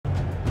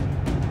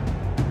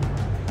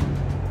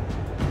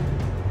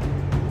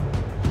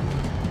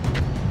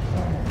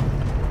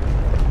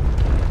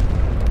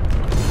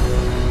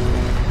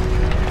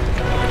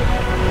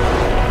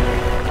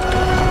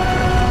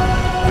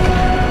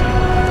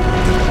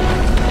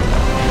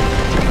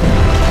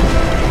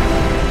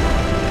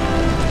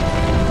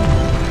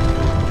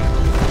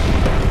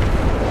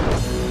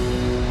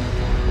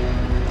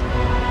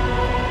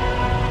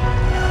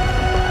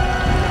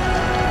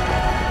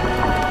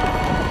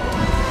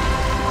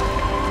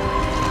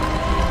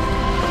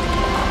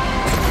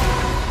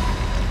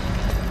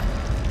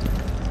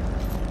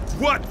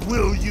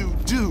will you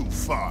do,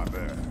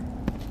 Father?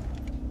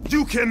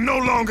 You can no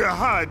longer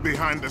hide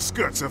behind the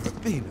skirts of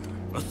Athena.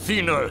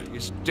 Athena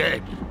is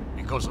dead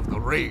because of the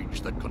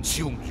rage that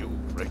consumes you,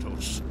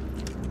 Kratos.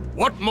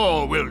 What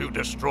more will you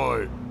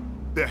destroy?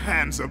 The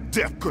hands of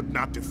death could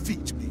not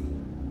defeat me.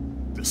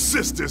 The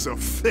Sisters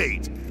of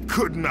Fate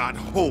could not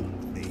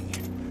hold me.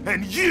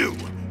 And you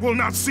will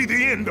not see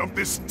the end of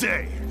this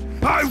day.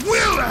 I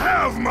will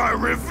have my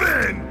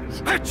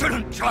revenge!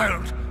 Petulant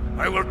child!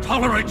 I will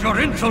tolerate your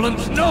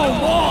insolence no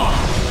more!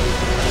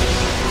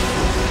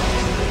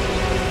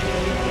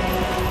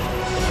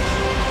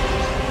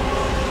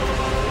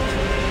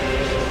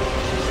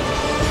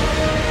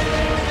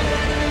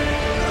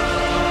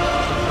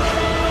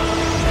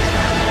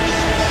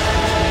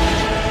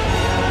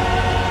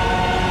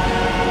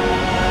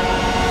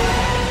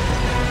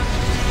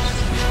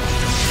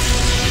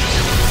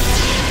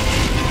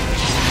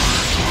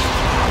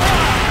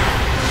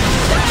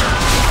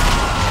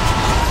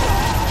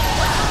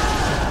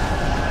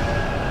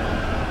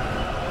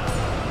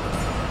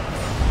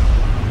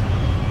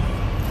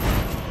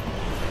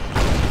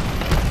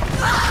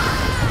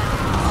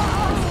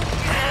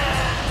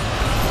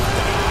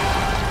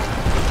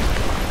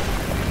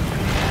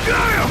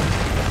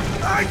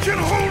 I can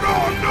hold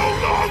on no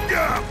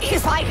longer!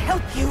 If I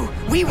help you,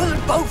 we will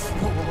both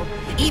fall.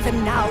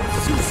 Even now,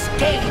 Zeus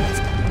gains.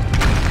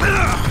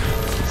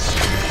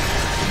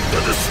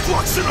 The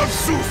destruction of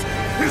Zeus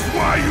is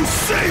why you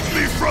saved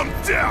me from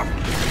death!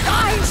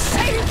 I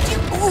saved you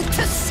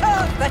to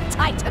serve the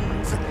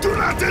Titans! Do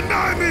not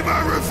deny me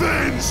my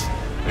revenge!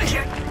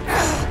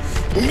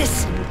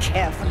 Listen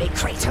carefully,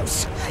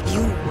 Kratos.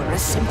 You were a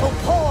simple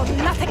pawn,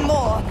 nothing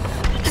more.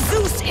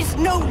 Zeus is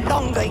no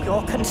longer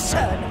your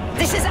concern.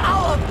 This is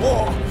our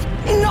war,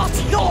 not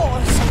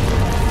yours!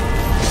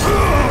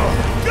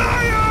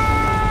 Gaia!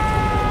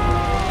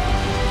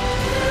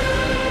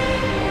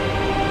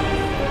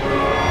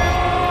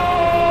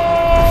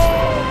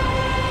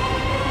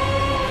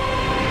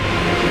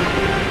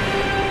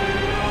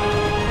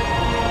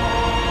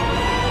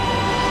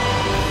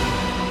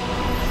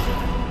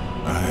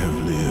 I have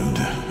lived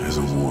as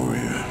a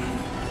warrior.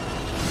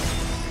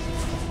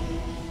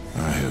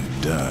 I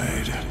have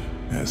died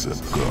as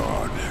a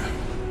god.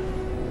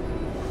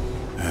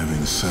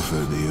 Having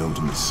suffered the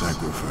ultimate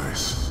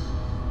sacrifice,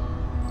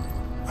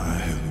 I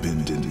have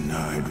been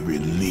denied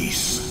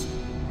release.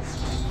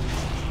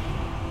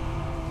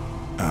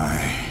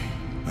 I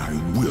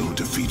will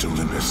defeat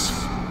Olympus.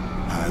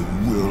 I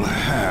will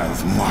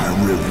have my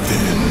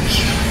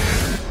revenge.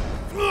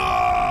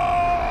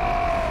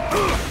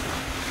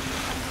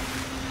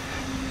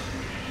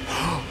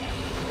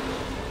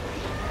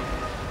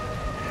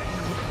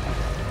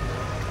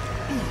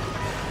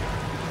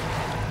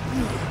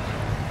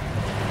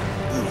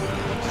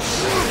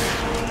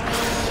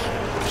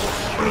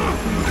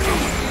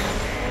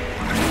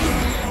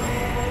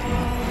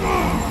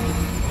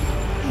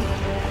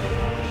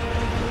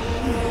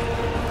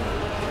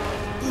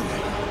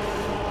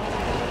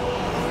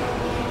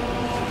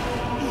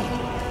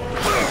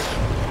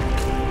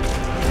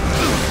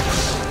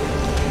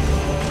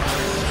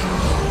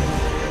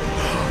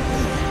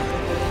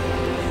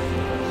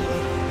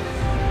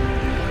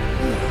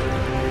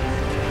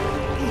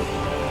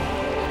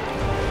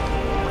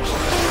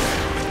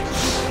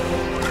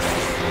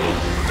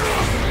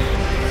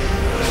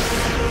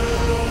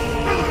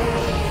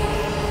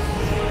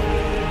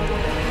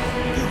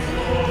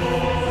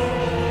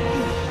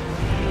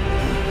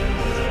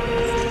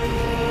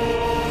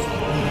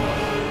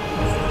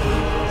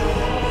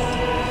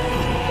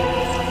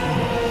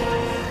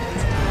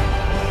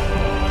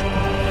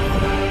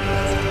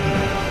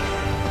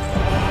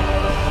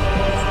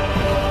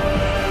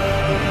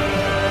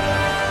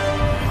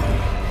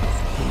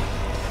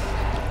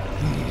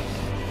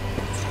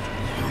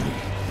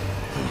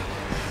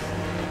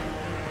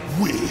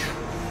 We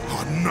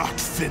are not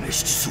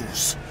finished,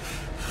 Zeus.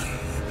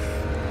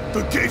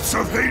 The gates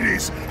of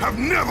Hades have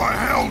never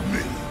held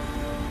me!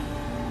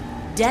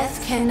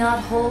 Death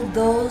cannot hold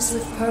those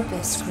with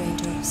purpose,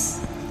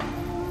 Kratos.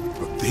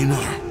 Athena?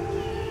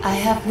 I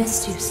have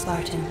missed you,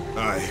 Spartan.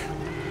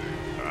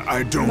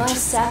 I don't... My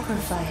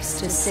sacrifice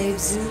to save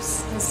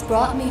Zeus has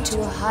brought me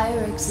to a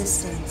higher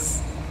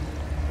existence.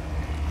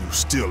 You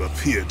still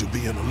appear to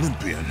be an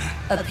Olympian.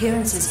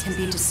 Appearances can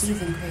be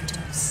deceiving,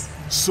 Kratos.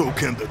 So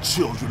can the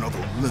children of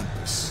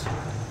Olympus.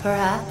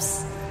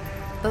 Perhaps.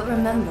 But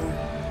remember,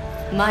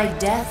 my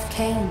death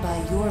came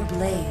by your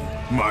blade.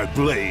 My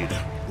blade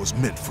was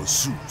meant for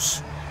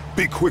Zeus.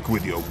 Be quick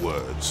with your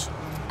words.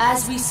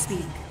 As we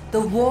speak,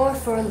 the war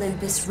for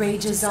Olympus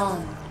rages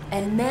on,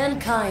 and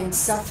mankind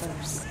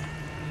suffers.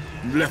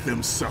 Let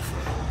them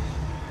suffer.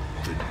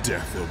 The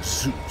death of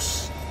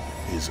Zeus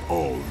is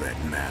all that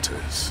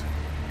matters.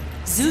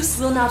 Zeus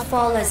will not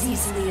fall as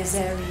easily as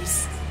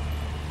Ares.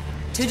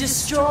 To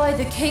destroy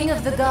the king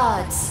of the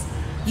gods,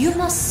 you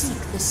must seek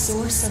the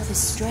source of his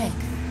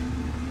strength,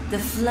 the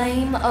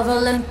flame of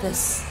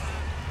Olympus.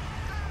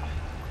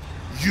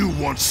 You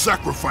once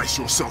sacrificed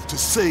yourself to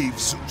save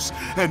Zeus,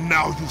 and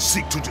now you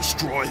seek to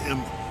destroy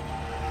him?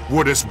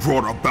 what has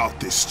brought about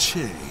this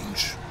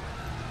change?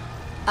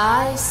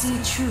 I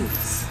see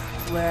truths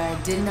where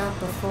I did not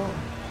before.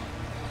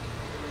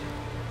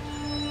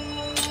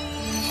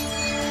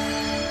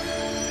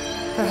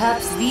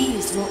 Perhaps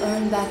these will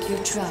earn back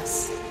your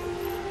trust.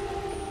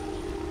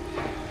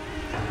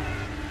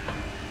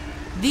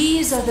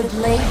 These are the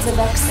Blades of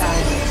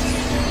Exile.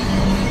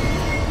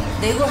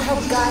 They will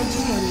help guide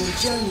you on your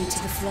journey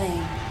to the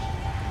flame.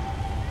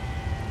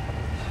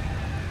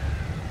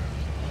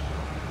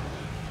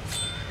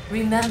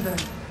 Remember,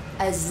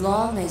 as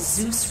long as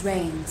Zeus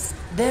reigns,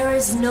 there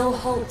is no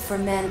hope for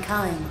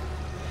mankind.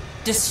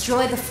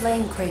 Destroy the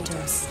flame,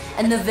 Kratos,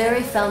 and the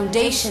very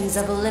foundations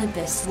of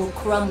Olympus will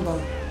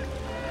crumble.